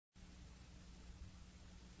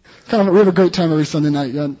We have a great time every Sunday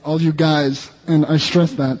night. Yeah, all you guys, and I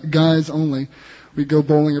stress that, guys only. We go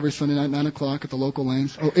bowling every Sunday night, 9 o'clock at the local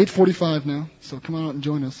lanes. 8:45 now, so come on out and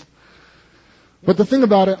join us. But the thing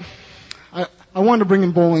about it, I wanted to bring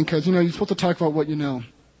in bowling because, you're supposed to talk about what you know.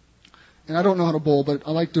 And I don't know how to bowl, but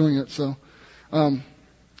I like doing it, so.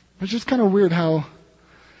 It's just kind of weird how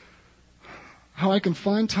I can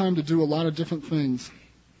find time to do a lot of different things,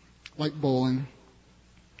 like bowling.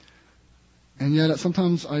 And yet,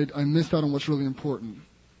 sometimes I miss out on what's really important.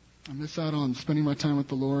 I miss out on spending my time with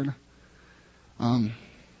the Lord.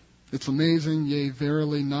 It's amazing, yea,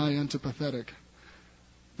 verily, nigh unto pathetic,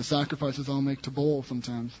 the sacrifices I'll make to bowl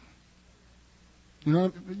sometimes. You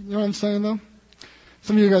know what I'm saying, though?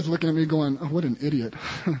 Some of you guys are looking at me going, oh, what an idiot.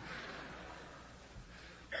 Can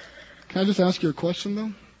I just ask you a question,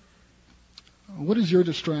 though? What is your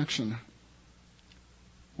distraction?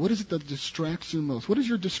 What is it that distracts you most? What is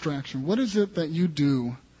your distraction? What is it that you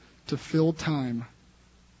do to fill time?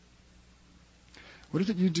 What is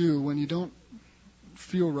it you do when you don't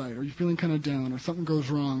feel right, or you're feeling kind of down, or something goes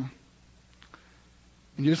wrong,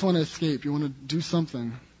 and you just want to escape, you want to do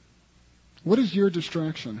something? What is your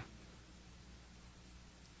distraction?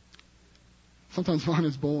 Sometimes mine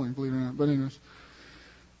is bowling, believe it or not. But anyways,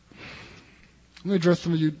 let me address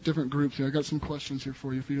some of you different groups here. I got some questions here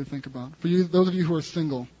for you to think about. For you, those of you who are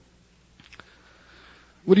single,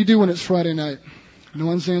 what do you do when it's Friday night? No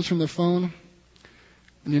one's answering their phone,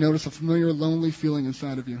 and you notice a familiar, lonely feeling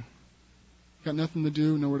inside of you. Got nothing to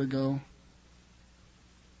do, nowhere to go.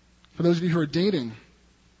 For those of you who are dating,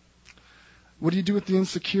 what do you do with the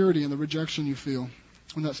insecurity and the rejection you feel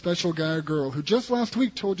when that special guy or girl who just last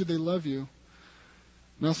week told you they love you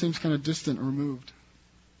now seems kind of distant or removed?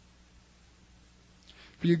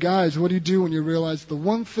 For you guys, what do you do when you realize the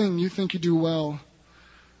one thing you think you do well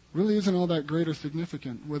really isn't all that great or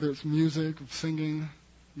significant, whether it's music, singing,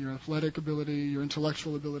 your athletic ability, your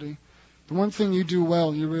intellectual ability? The one thing you do well,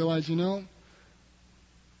 and you realize, I'm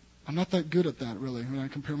not that good at that, really, when I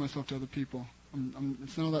compare myself to other people.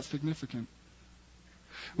 It's not all that significant.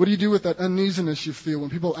 What do you do with that uneasiness you feel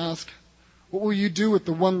when people ask, what will you do with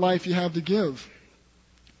the one life you have to give?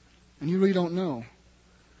 And you really don't know.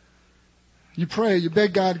 You pray, you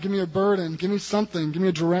beg God, give me a burden, give me something, give me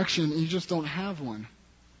a direction, and you just don't have one.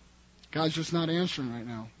 God's just not answering right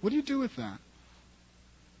now. What do you do with that?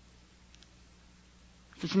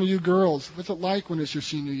 For some of you girls, what's it like when it's your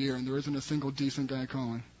senior year and there isn't a single decent guy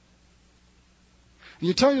calling? And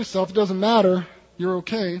you tell yourself it doesn't matter, you're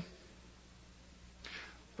okay.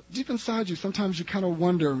 But deep inside you, sometimes you kind of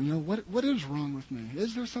wonder, what is wrong with me?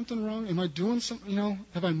 Is there something wrong? Am I doing something,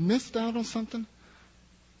 have I missed out on something?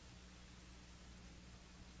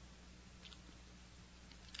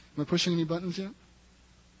 Am I pushing any buttons yet?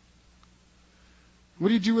 What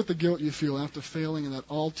do you do with the guilt you feel after failing in that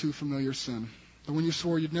all too familiar sin? The one you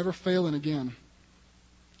swore you'd never fail in again.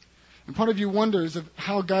 And part of you wonders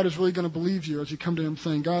how God is really going to believe you as you come to Him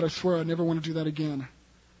saying, God, I swear I never want to do that again.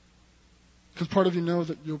 Because part of you knows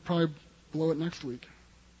that you'll probably blow it next week.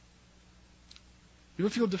 You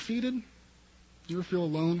ever feel defeated? You ever feel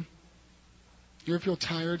alone? You ever feel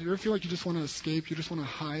tired? You ever feel like you just want to escape? You just want to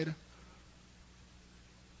hide?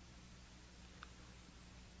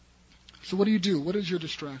 So what do you do? What is your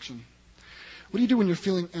distraction? What do you do when you're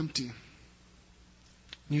feeling empty? And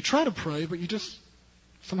you try to pray, but you just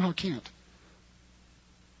somehow can't.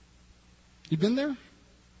 You been there?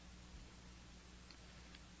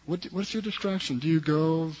 What's your distraction? Do you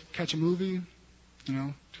go catch a movie?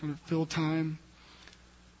 Trying to fill time?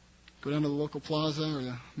 Go down to the local plaza or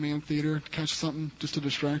the main theater to catch something just to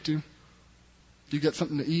distract you? Do you get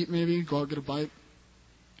something to eat maybe? Go out and get a bite?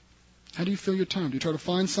 How do you fill your time? Do you try to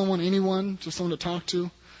find someone, anyone, just someone to talk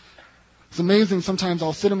to? It's amazing. Sometimes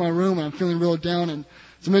I'll sit in my room and I'm feeling real down, and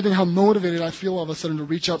it's amazing how motivated I feel all of a sudden to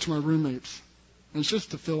reach out to my roommates. And it's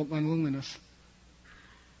just to fill up my loneliness.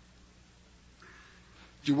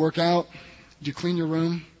 Do you work out? Do you clean your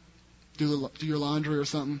room? Do your laundry or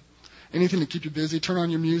something? Anything to keep you busy? Turn on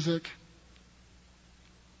your music?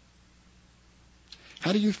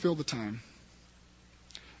 How do you fill the time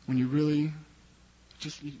when you really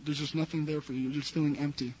there's just nothing there for you? You're just feeling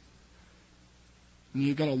empty. And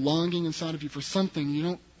you've got a longing inside of you for something. You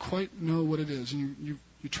don't quite know what it is. And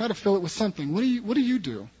you try to fill it with something. What do you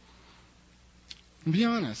do? And be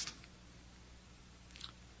honest.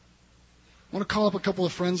 I want to call up a couple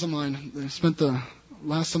of friends of mine. They spent the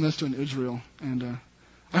last semester in Israel. And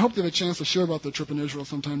I hope they have a chance to share about their trip in Israel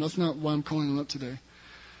sometime. That's not why I'm calling them up today.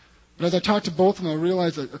 But as I talked to both of them, I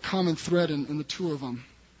realized a common thread in the two of them.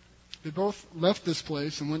 They both left this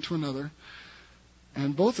place and went to another.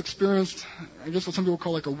 And both experienced, I guess what some people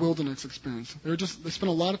call like a wilderness experience. They spent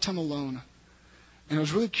a lot of time alone. And I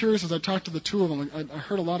was really curious as I talked to the two of them. I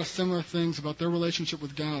heard a lot of similar things about their relationship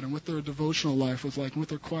with God and what their devotional life was like and what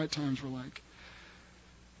their quiet times were like.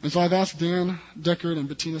 And so I've asked Dan Deckard and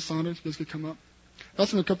Bettina Saunders, you guys could come up. I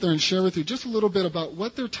asked them to come up there and share with you just a little bit about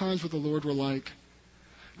what their times with the Lord were like.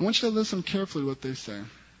 I want you to listen carefully to what they say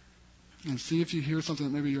and see if you hear something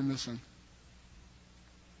that maybe you're missing.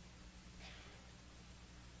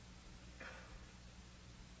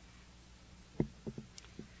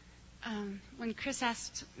 When Chris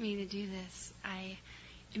asked me to do this, I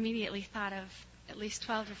immediately thought of at least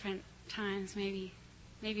 12 different times, maybe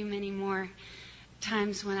many more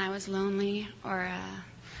times when I was lonely or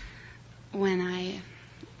when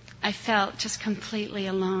I felt just completely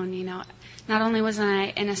alone. You know, not only was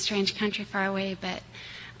I in a strange country far away, but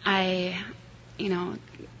I,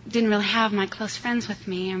 didn't really have my close friends with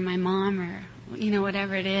me or my mom or,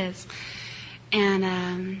 whatever it is.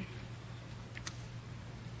 And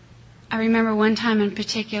I remember one time in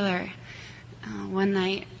particular, one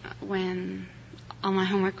night when all my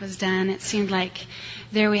homework was done, it seemed like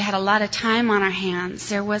there we had a lot of time on our hands.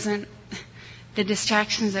 There wasn't the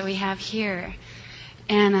distractions that we have here.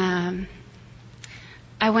 And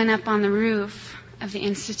I went up on the roof of the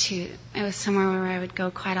Institute. It was somewhere where I would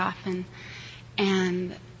go quite often.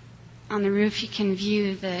 And on the roof you can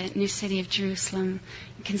view the new city of Jerusalem.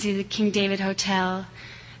 You can see the King David Hotel,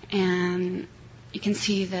 and you can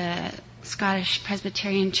see the Scottish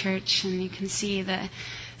Presbyterian Church, and you can see the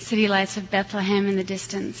city lights of Bethlehem in the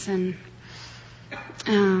distance. And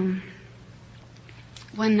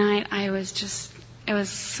one night it was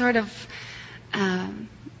sort of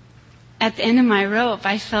at the end of my rope.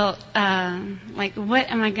 I felt like,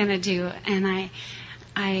 what am I going to do? And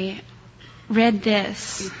I read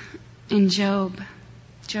this in Job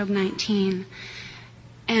 19.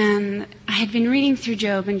 And I had been reading through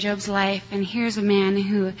Job and Job's life, and here's a man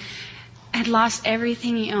who had lost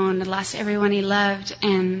everything he owned, had lost everyone he loved,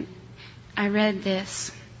 and I read this.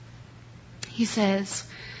 He says,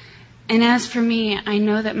 "And as for me, I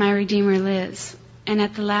know that my Redeemer lives, and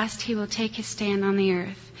at the last he will take his stand on the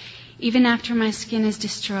earth. Even after my skin is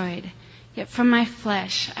destroyed, yet from my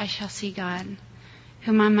flesh I shall see God,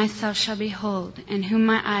 whom I myself shall behold, and whom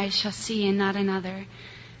my eyes shall see and not another."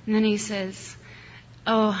 And then he says,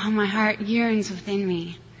 "Oh, how my heart yearns within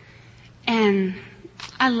me." And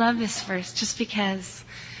I love this verse just because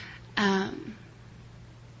of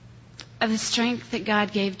the strength that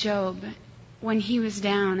God gave Job when he was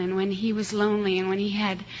down and when he was lonely and when he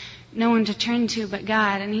had no one to turn to but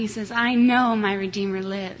God. And he says, "I know my Redeemer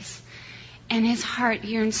lives." And his heart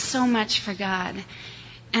yearns so much for God.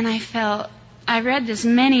 And I read this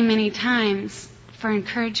many, many times for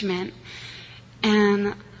encouragement.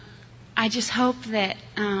 And I just hope that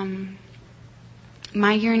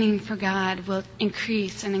my yearning for God will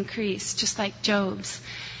increase and increase, just like Job's.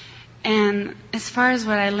 And as far as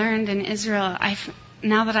what I learned in Israel,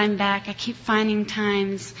 now that I'm back, I keep finding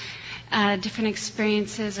times, different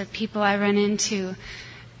experiences or people I run into,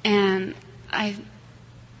 and I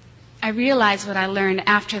realize what I learned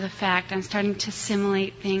after the fact. I'm starting to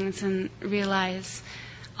assimilate things and realize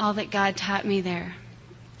all that God taught me there.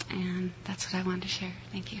 And that's what I wanted to share.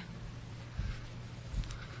 Thank you.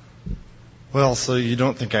 Well, so you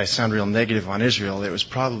don't think I sound real negative on Israel. It was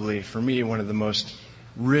probably, for me, one of the most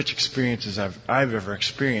rich experiences I've ever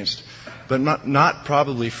experienced, but not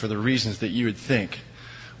probably for the reasons that you would think.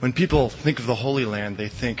 When people think of the Holy Land, they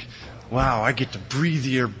think, wow, I get to breathe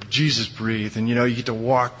the air Jesus breathed, and you get to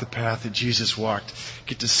walk the path that Jesus walked,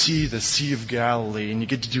 get to see the Sea of Galilee, and you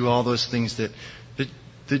get to do all those things that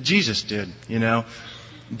Jesus did,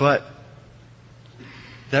 But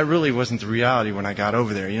that really wasn't the reality when I got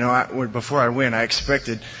over there. Before I went, I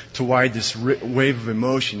expected to ride this wave of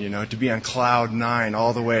emotion, to be on cloud 9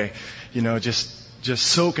 all the way, just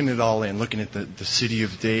soaking it all in, looking at the city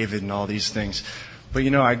of David and all these things. But,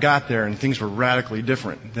 I got there and things were radically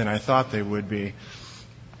different than I thought they would be.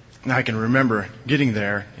 And I can remember getting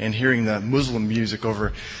there and hearing the Muslim music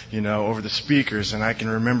over the speakers. And I can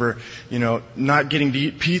remember, not getting to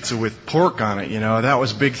eat pizza with pork on it. That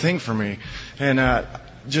was a big thing for me. And I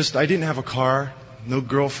didn't have a car, no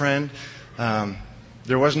girlfriend.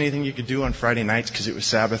 There wasn't anything you could do on Friday nights because it was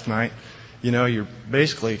Sabbath night. You're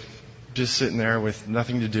basically just sitting there with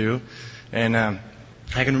nothing to do. And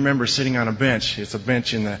I can remember sitting on a bench. It's a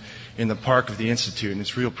bench in the park of the Institute, and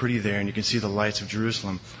it's real pretty there, and you can see the lights of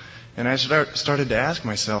Jerusalem. And I started to ask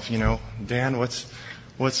myself, Dan, what's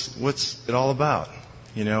it all about?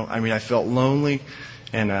 I felt lonely,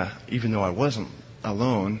 and even though I wasn't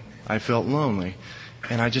alone, I felt lonely.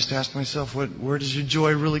 And I just asked myself, where does your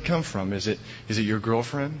joy really come from? Is it your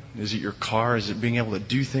girlfriend? Is it your car? Is it being able to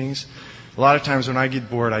do things? A lot of times when I get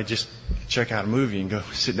bored, I just check out a movie and go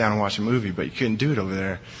sit down and watch a movie, but you couldn't do it over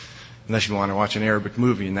there unless you want to watch an Arabic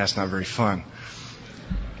movie, and that's not very fun.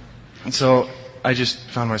 And so I just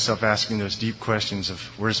found myself asking those deep questions of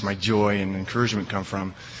where does my joy and encouragement come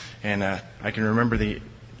from? And I can remember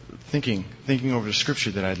thinking over the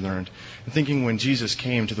scripture that I'd learned, and thinking when Jesus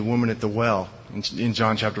came to the woman at the well in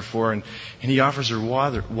John chapter 4, and he offers her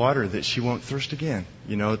water that she won't thirst again,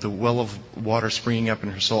 the well of water springing up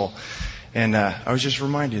in her soul. And I was just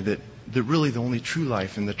reminded that really the only true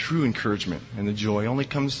life and the true encouragement and the joy only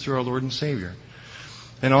comes through our Lord and Savior.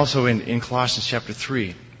 And also in Colossians chapter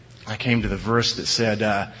 3, I came to the verse that said,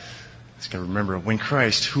 I just got to remember, when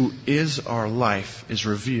Christ, who is our life, is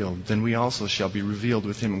revealed, then we also shall be revealed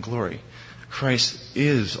with Him in glory. Christ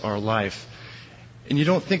is our life. And you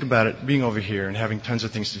don't think about it being over here and having tons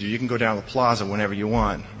of things to do. You can go down to the plaza whenever you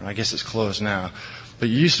want. I guess it's closed now. But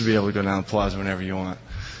you used to be able to go down to the plaza whenever you want.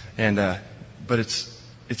 And but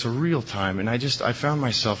it's a real time. And I found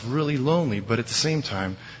myself really lonely, but at the same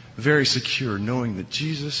time, very secure, knowing that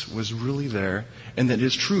Jesus was really there and that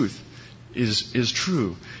His truth is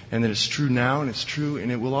true, and that it's true now and it's true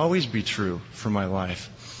and it will always be true for my life.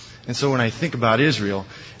 And so when I think about Israel,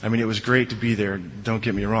 it was great to be there, don't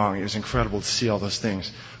get me wrong, it was incredible to see all those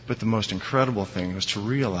things, but the most incredible thing was to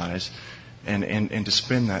realize and to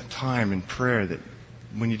spend that time in prayer, that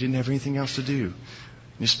when you didn't have anything else to do,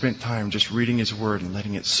 you spent time just reading His Word and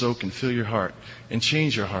letting it soak and fill your heart and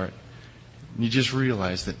change your heart. And you just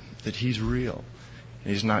realize that He's real.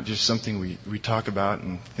 He's not just something we talk about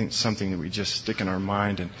and think something that we just stick in our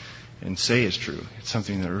mind and say is true. It's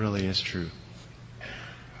something that really is true.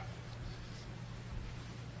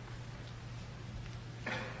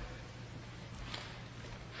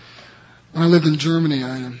 When I lived in Germany,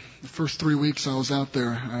 the first 3 weeks I was out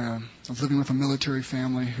there, I was living with a military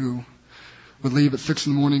family who would leave at 6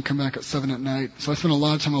 in the morning, come back at 7 at night. So I spent a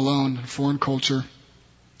lot of time alone, foreign culture.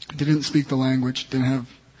 They didn't speak the language, didn't have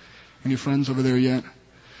any friends over there yet.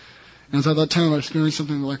 And as at that time, I experienced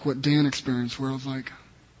something like what Dan experienced, where I was like,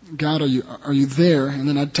 God, are you there? And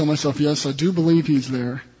then I'd tell myself, yes, I do believe He's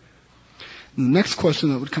there. And the next question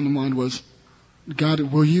that would come to mind was, God,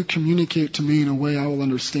 will you communicate to me in a way I will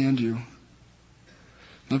understand you?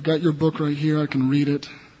 And I've got your book right here, I can read it.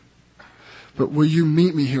 But will you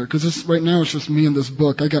meet me here? Because right now it's just me and this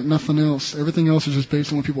book. I got nothing else. Everything else is just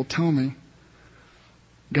based on what people tell me.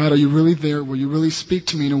 God, are you really there? Will you really speak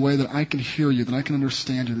to me in a way that I can hear you, that I can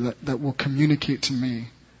understand you, that will communicate to me?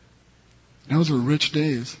 And those were rich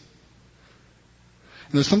days.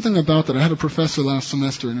 And there's something about that. I had a professor last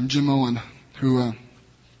semester named Jim Owen, who,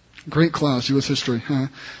 great class, U.S. history. Huh?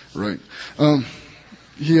 Right.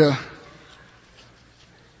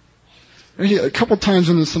 He, a couple times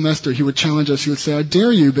in the semester, he would challenge us. He would say, I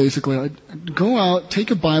dare you, basically. I'd go out, take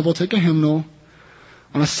a Bible, take a hymnal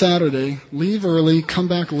on a Saturday, leave early, come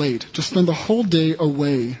back late. Just spend the whole day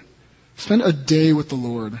away. Spend a day with the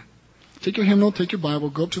Lord. Take your hymnal, take your Bible,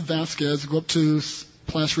 go up to Vasquez, go up to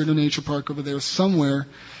Place Reno Nature Park over there, somewhere.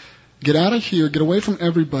 Get out of here, get away from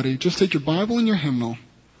everybody. Just take your Bible and your hymnal.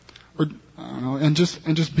 Or, I don't know, and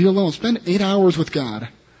just be alone. Spend 8 hours with God.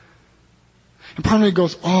 And part of me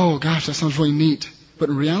goes, oh gosh, that sounds really neat. But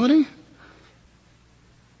in reality,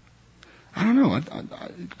 I don't know.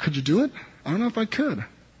 Could you do it? I don't know if I could.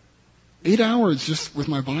 8 hours just with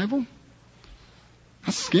my Bible?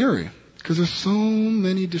 That's scary. Because there's so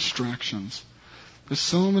many distractions. There's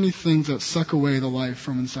so many things that suck away the life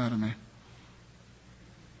from inside of me.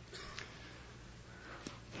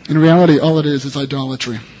 In reality, all it is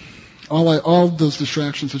idolatry. All those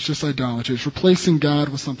distractions, it's just idolatry. It's replacing God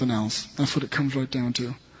with something else. That's what it comes right down to.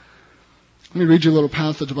 Let me read you a little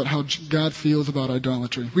passage about how God feels about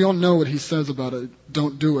idolatry. We all know what He says about it.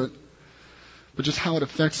 Don't do it. But just how it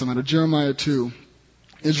affects Him. Out of Jeremiah 2,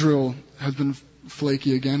 Israel has been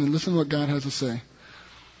flaky again. And listen to what God has to say. It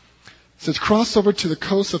says, cross over to the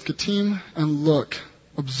coast of Kittim and look.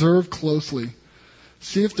 Observe closely.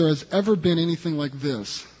 See if there has ever been anything like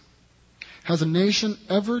this. Has a nation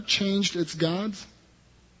ever changed its gods?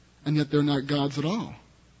 And yet they're not gods at all.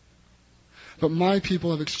 But my people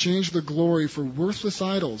have exchanged their glory for worthless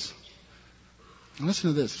idols. And listen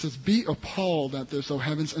to this. It says, be appalled at this, O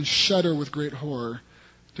heavens, and shudder with great horror,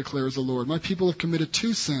 declares the Lord. My people have committed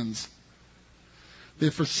 2 sins. They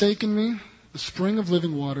have forsaken me, the spring of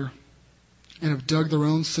living water, and have dug their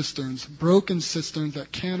own cisterns, broken cisterns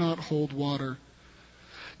that cannot hold water.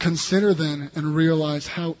 Consider then and realize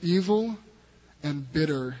how evil and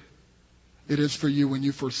bitter it is for you when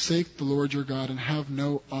you forsake the Lord your God and have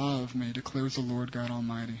no awe of me, declares the Lord God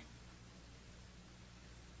Almighty. It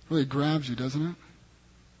really grabs you, doesn't it?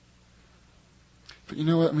 But you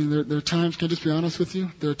know what? I mean, there are times, can I just be honest with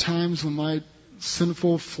you? There are times when my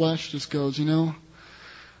sinful flesh just goes,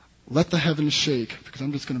 let the heavens shake, because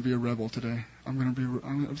I'm just going to be a rebel today.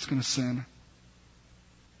 I'm just going to sin.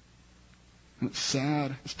 And it's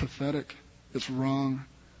sad. It's pathetic. It's wrong.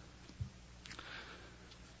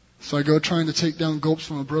 So I go trying to take down gulps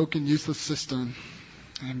from a broken, useless cistern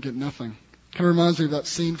and get nothing. Kind of reminds me of that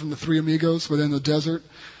scene from the Three Amigos where they're in the desert.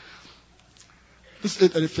 It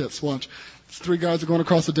fits. Watch. These three guys are going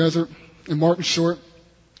across the desert, and Martin Short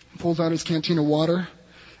pulls out his canteen of water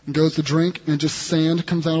and goes to drink, and just sand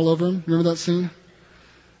comes out all over him. Remember that scene?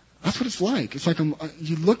 That's what it's like. It's like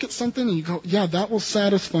you look at something and you go, yeah, that will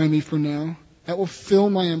satisfy me for now. That will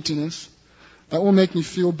fill my emptiness. That will make me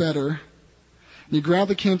feel better. And you grab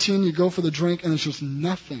the canteen, you go for the drink, and it's just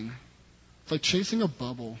nothing. It's like chasing a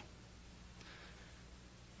bubble.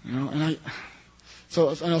 So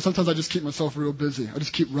I know sometimes I just keep myself real busy. I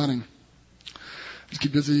just keep running. I just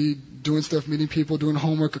keep busy doing stuff, meeting people, doing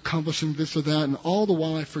homework, accomplishing this or that, and all the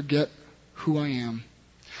while I forget who I am.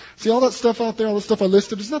 See, all that stuff out there, all the stuff I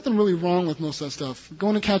listed, there's nothing really wrong with most of that stuff.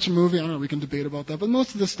 Going to catch a movie, I don't know, we can debate about that, but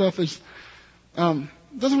most of this stuff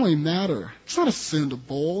doesn't really matter. It's not a sin to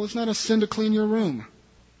bowl. It's not a sin to clean your room.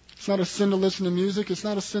 It's not a sin to listen to music. It's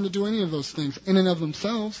not a sin to do any of those things in and of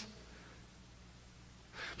themselves.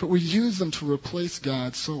 But we use them to replace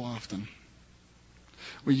God so often.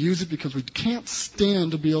 We use it because we can't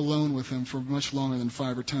stand to be alone with Him for much longer than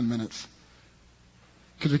 5 or 10 minutes.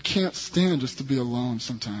 Because we can't stand just to be alone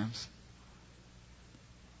sometimes.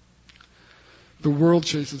 The world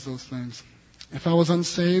chases those things. If I was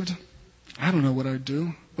unsaved, I don't know what I'd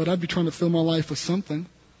do, but I'd be trying to fill my life with something.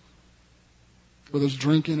 Whether it's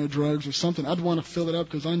drinking or drugs or something, I'd want to fill it up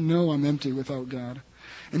because I know I'm empty without God.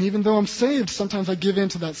 And even though I'm saved, sometimes I give in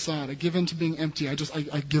to that side. I give in to being empty. I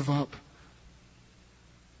give up.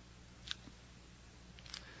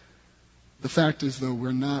 The fact is, though,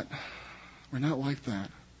 we're not like that.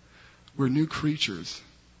 We're new creatures.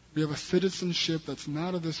 We have a citizenship that's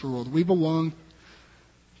not of this world. We belong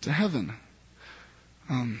to heaven.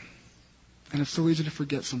 And it's so easy to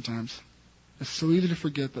forget sometimes. It's so easy to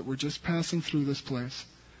forget that we're just passing through this place.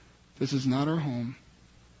 This is not our home.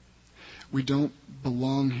 We don't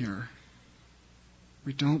belong here.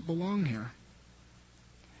 We don't belong here.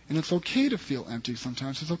 And it's okay to feel empty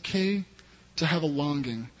sometimes. It's okay to have a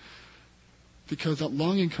longing. Because that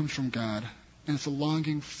longing comes from God. And it's a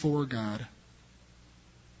longing for God.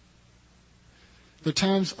 There are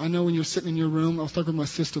times, I know when you're sitting in your room, I was talking with my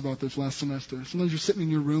sister about this last semester. Sometimes you're sitting in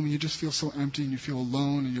your room and you just feel so empty and you feel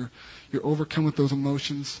alone and you're overcome with those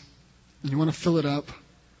emotions. And you want to fill it up.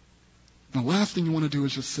 And the last thing you want to do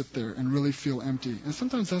is just sit there and really feel empty. And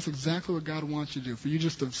sometimes that's exactly what God wants you to do. For you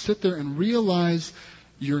just to sit there and realize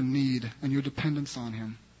your need and your dependence on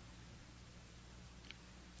Him.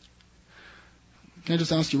 Can I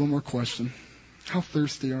just ask you one more question? How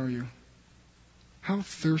thirsty are you? How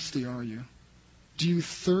thirsty are you? Do you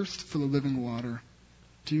thirst for the living water?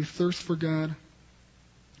 Do you thirst for God?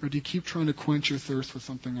 Or do you keep trying to quench your thirst with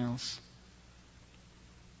something else?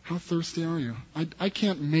 How thirsty are you? I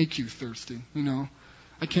can't make you thirsty,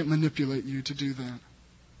 I can't manipulate you to do that.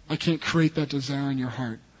 I can't create that desire in your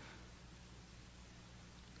heart.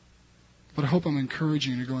 But I hope I'm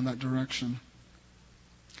encouraging you to go in that direction.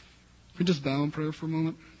 Can we just bow in prayer for a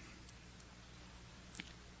moment?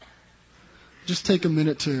 Just take a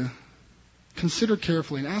minute to consider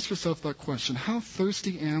carefully and ask yourself that question. How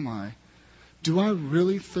thirsty am I? Do I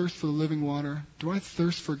really thirst for the living water? Do I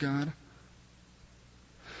thirst for God?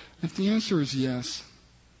 If the answer is yes,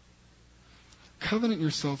 covenant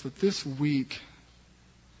yourself that this week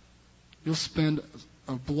you'll spend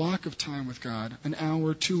a block of time with God, an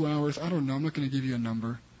hour, 2 hours, I don't know, I'm not going to give you a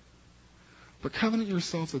number. But covenant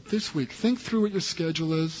yourself that this week, think through what your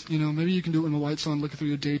schedule is. Maybe you can do it when the light's on, look through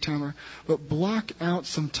your day timer. But block out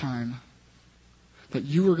some time that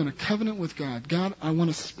you are going to covenant with God. God, I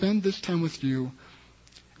want to spend this time with you.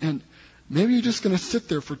 And maybe you're just going to sit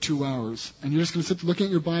there for 2 hours. And you're just going to sit looking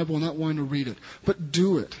at your Bible and not wanting to read it. But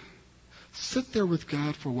do it. Sit there with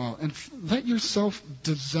God for a while. And let yourself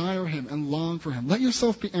desire Him and long for Him. Let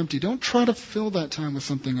yourself be empty. Don't try to fill that time with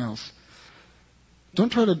something else. Don't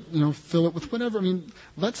try to, fill it with whatever.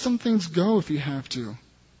 Let some things go if you have to.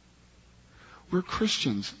 We're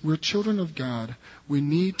Christians. We're children of God. We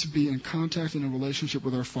need to be in contact and in a relationship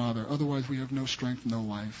with our Father. Otherwise, we have no strength, no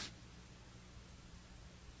life.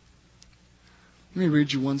 Let me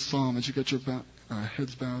read you one psalm as you get your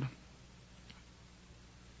heads bowed.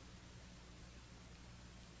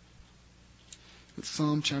 It's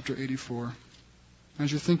Psalm chapter 84.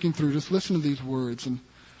 As you're thinking through, just listen to these words, and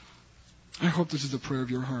I hope this is a prayer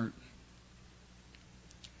of your heart.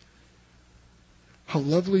 How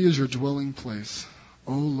lovely is your dwelling place,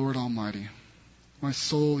 O Lord Almighty. My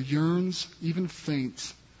soul yearns, even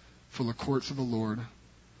faints, for the courts of the Lord.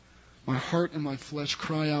 My heart and my flesh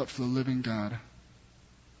cry out for the living God.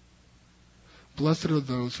 Blessed are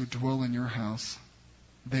those who dwell in your house.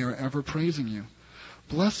 They are ever praising you.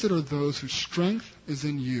 Blessed are those whose strength is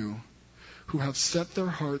in you, who have set their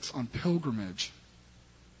hearts on pilgrimage.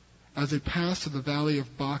 As they pass to the valley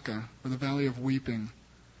of Baca, or the valley of weeping,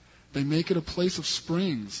 they make it a place of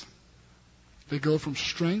springs. They go from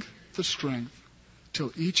strength to strength,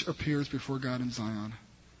 till each appears before God in Zion.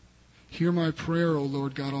 Hear my prayer, O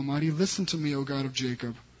Lord God Almighty. Listen to me, O God of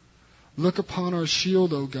Jacob. Look upon our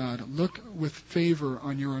shield, O God. Look with favor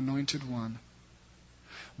on your anointed one.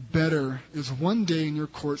 Better is one day in your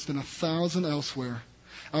courts than 1,000 elsewhere.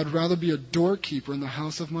 I would rather be a doorkeeper in the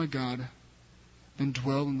house of my God than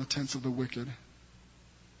dwell in the tents of the wicked.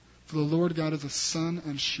 For the Lord God is a sun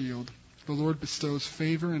and shield. The Lord bestows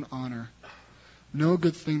favor and honor. No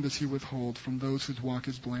good thing does he withhold from those whose walk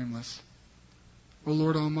is blameless. O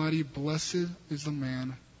Lord Almighty, blessed is the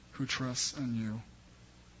man who trusts in you.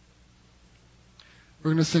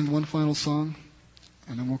 We're going to sing one final song,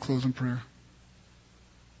 and then we'll close in prayer.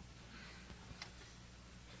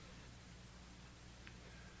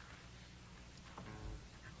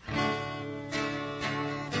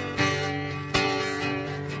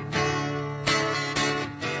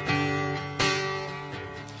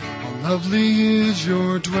 Lovely is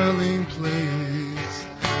your dwelling place,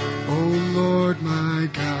 O Lord my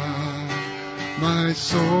God. My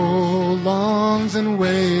soul longs and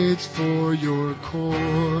waits for your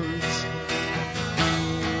courts.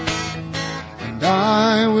 And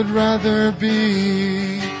I would rather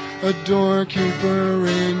be a doorkeeper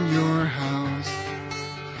in your house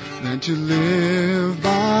than to live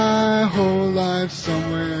my whole life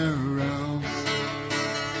somewhere else.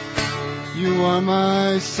 You are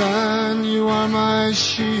my sun, you are my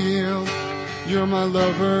shield, you're my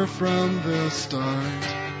lover from the start.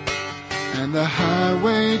 And the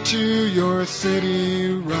highway to your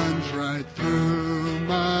city runs right through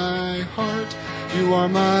my heart. You are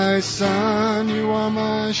my sun, you are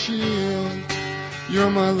my shield, you're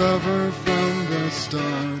my lover from the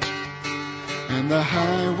start. And the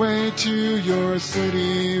highway to your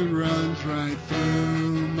city runs right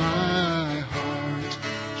through my heart.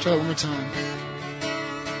 Try it one more time.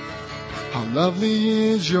 How lovely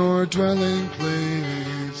is your dwelling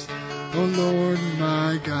place, O Lord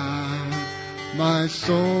my God. My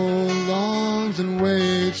soul longs and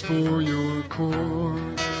waits for your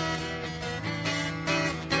court.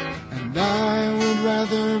 And I would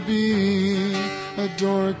rather be a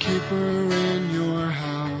doorkeeper in your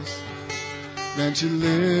house than to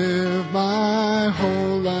live my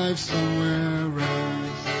whole life somewhere else.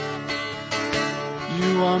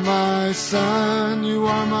 You are my sun, you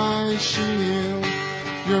are my shield,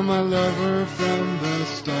 you're my lover from the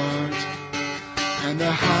start. And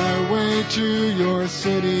the highway to your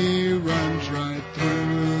city runs right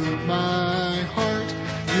through my heart.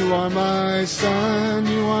 You are my sun,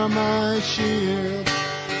 you are my shield,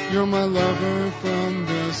 you're my lover from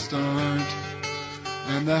the start.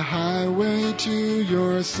 And the highway to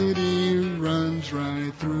your city runs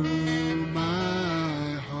right through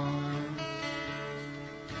my heart.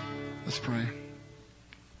 Let's pray.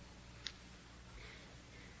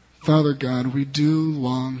 Father God, we do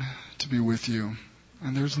long to be with you.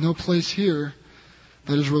 And there's no place here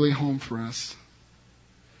that is really home for us.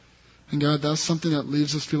 And God, that's something that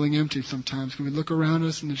leaves us feeling empty sometimes. When we look around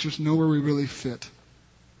us and there's just nowhere we really fit.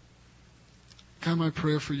 God, my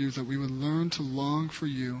prayer for you is that we would learn to long for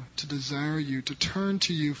you, to desire you, to turn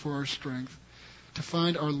to you for our strength, to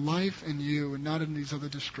find our life in you and not in these other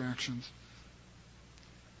distractions.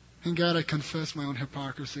 And God, I confess my own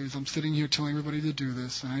hypocrisy as I'm sitting here telling everybody to do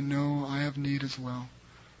this, and I know I have need as well.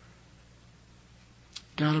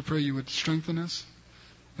 God, I pray you would strengthen us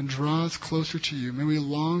and draw us closer to you. May we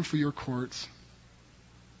long for your courts.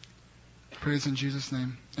 Praise in Jesus'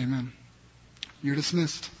 name. Amen. You're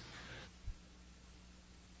dismissed.